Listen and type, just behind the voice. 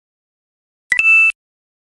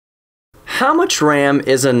How much RAM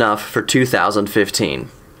is enough for 2015?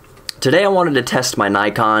 Today I wanted to test my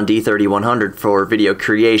Nikon D3100 for video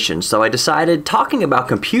creation, so I decided talking about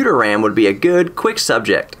computer RAM would be a good, quick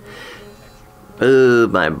subject.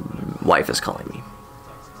 My wife is calling me.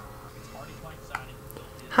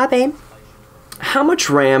 Hi, babe. How much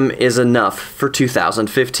RAM is enough for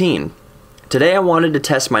 2015? Today I wanted to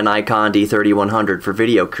test my Nikon D3100 for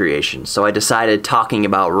video creation, so I decided talking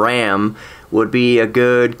about RAM would be a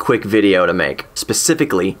good, quick video to make.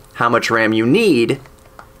 Specifically, how much RAM you need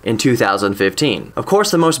in 2015. Of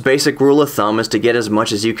course, the most basic rule of thumb is to get as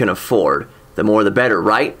much as you can afford. The more the better,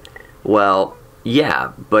 right? Well,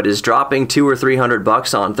 yeah, but is dropping $200 or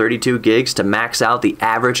 $300 on 32 gigs to max out the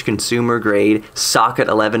average consumer grade socket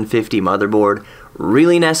 1150 motherboard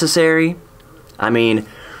really necessary? I mean,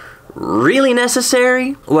 really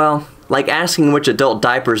necessary? Well, like asking which adult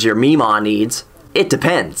diapers your Meemaw needs, it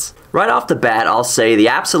depends. Right off the bat, I'll say the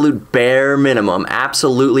absolute bare minimum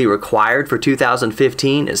absolutely required for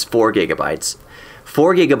 2015 is 4 gigabytes.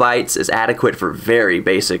 4 gigabytes is adequate for very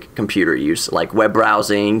basic computer use, like web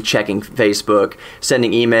browsing, checking Facebook,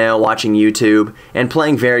 sending email, watching YouTube, and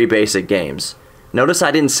playing very basic games. Notice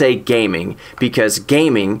I didn't say gaming, because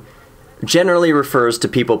gaming generally refers to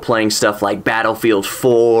people playing stuff like Battlefield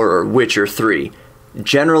 4 or Witcher 3.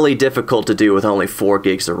 Generally difficult to do with only 4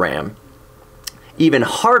 gigs of RAM. Even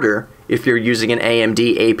harder if you're using an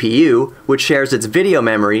AMD APU, which shares its video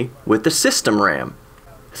memory with the system RAM.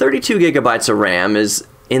 32 gigabytes of RAM is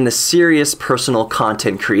in the serious personal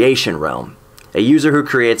content creation realm. A user who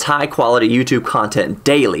creates high-quality YouTube content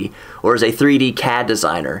daily, or is a 3D CAD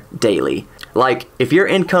designer daily. Like, if your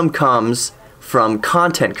income comes from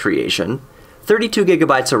content creation, 32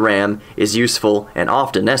 gigabytes of RAM is useful and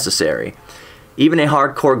often necessary. Even a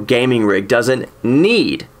hardcore gaming rig doesn't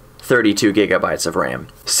need 32 gigabytes of RAM.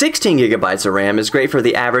 16 gigabytes of RAM is great for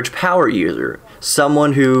the average power user,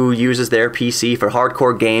 someone who uses their PC for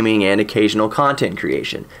hardcore gaming and occasional content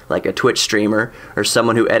creation, like a Twitch streamer or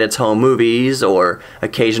someone who edits home movies or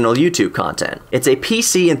occasional YouTube content. It's a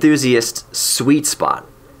PC enthusiast sweet spot,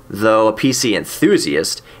 though a PC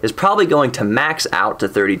enthusiast is probably going to max out to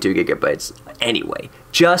 32 gigabytes anyway,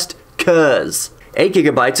 just 'cause. 8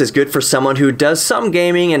 gigabytes is good for someone who does some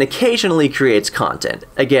gaming and occasionally creates content.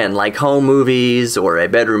 Again, like home movies or a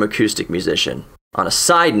bedroom acoustic musician. On a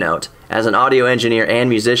side note, as an audio engineer and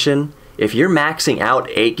musician, if you're maxing out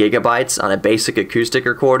 8 gigabytes on a basic acoustic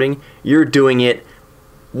recording, you're doing it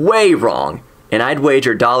way wrong. And I'd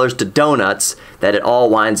wager dollars to donuts that it all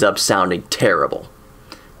winds up sounding terrible.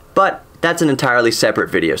 But that's an entirely separate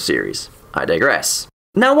video series. I digress.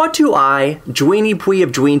 Now what do I, Dweeny Pwee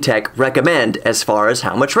of Dweentech, recommend as far as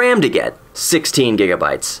how much RAM to get? 16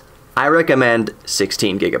 gigabytes. I recommend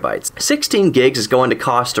 16 gigabytes. 16 gigs is going to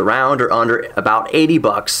cost around or under about 80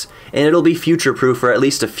 bucks, and it'll be future-proof for at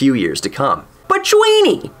least a few years to come. But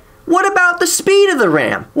Dweeny, what about the speed of the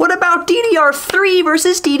RAM? What about DDR3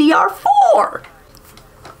 versus DDR4?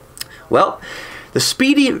 Well, the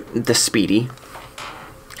speed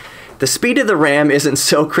of the RAM isn't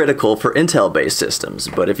so critical for Intel-based systems,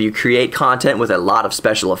 but if you create content with a lot of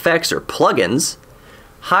special effects or plugins,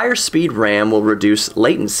 higher speed RAM will reduce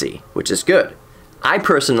latency, which is good. I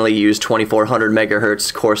personally use 2400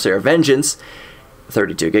 MHz Corsair Vengeance,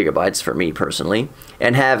 32 gigabytes for me personally,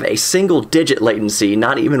 and have a single-digit latency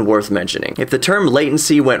not even worth mentioning. If the term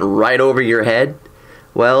latency went right over your head,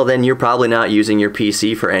 well, then you're probably not using your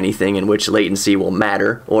PC for anything in which latency will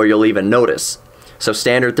matter, or you'll even notice. So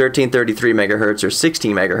standard 1333 MHz or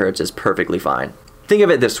 16 MHz is perfectly fine. Think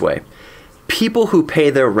of it this way. People who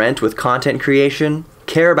pay their rent with content creation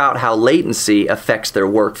care about how latency affects their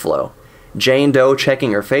workflow. Jane Doe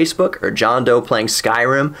checking her Facebook or John Doe playing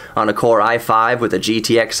Skyrim on a Core i5 with a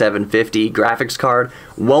GTX 750 graphics card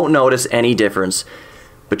won't notice any difference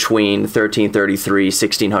between 1333,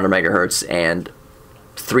 1600 MHz and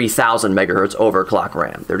 3000 MHz overclock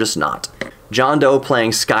RAM. They're just not. John Doe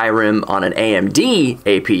playing Skyrim on an AMD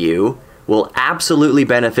APU will absolutely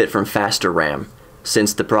benefit from faster RAM,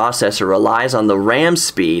 since the processor relies on the RAM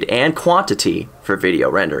speed and quantity for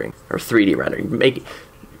video rendering, or 3D rendering.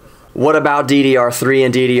 What about DDR3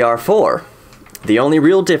 and DDR4? The only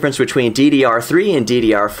real difference between DDR3 and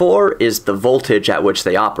DDR4 is the voltage at which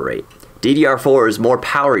they operate. DDR4 is more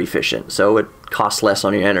power efficient, so it costs less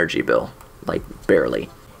on your energy bill, like barely.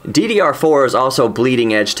 DDR4 is also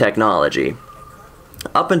bleeding edge technology.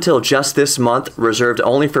 Up until just this month, reserved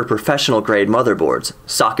only for professional grade motherboards,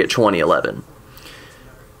 socket 2011.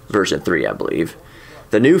 Version 3, I believe.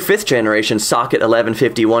 The new 5th generation socket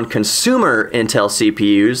 1151 consumer Intel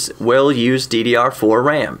CPUs will use DDR4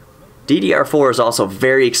 RAM. DDR4 is also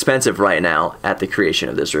very expensive right now at the creation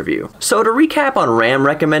of this review. So to recap on RAM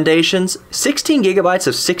recommendations, 16 gigabytes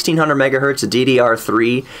of 1600 megahertz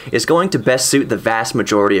DDR3 is going to best suit the vast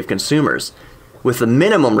majority of consumers, with the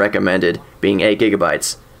minimum recommended being 8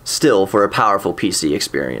 gigabytes, still for a powerful PC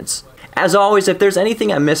experience. As always, if there's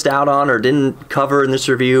anything I missed out on or didn't cover in this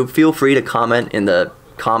review, feel free to comment in the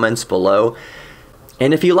comments below.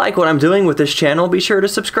 And if you like what I'm doing with this channel, be sure to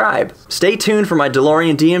subscribe. Stay tuned for my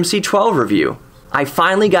DeLorean DMC-12 review. I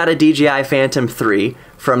finally got a DJI Phantom 3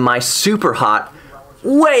 from my super hot,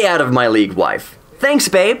 way out of my league wife. Thanks,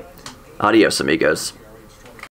 babe. Adios, amigos.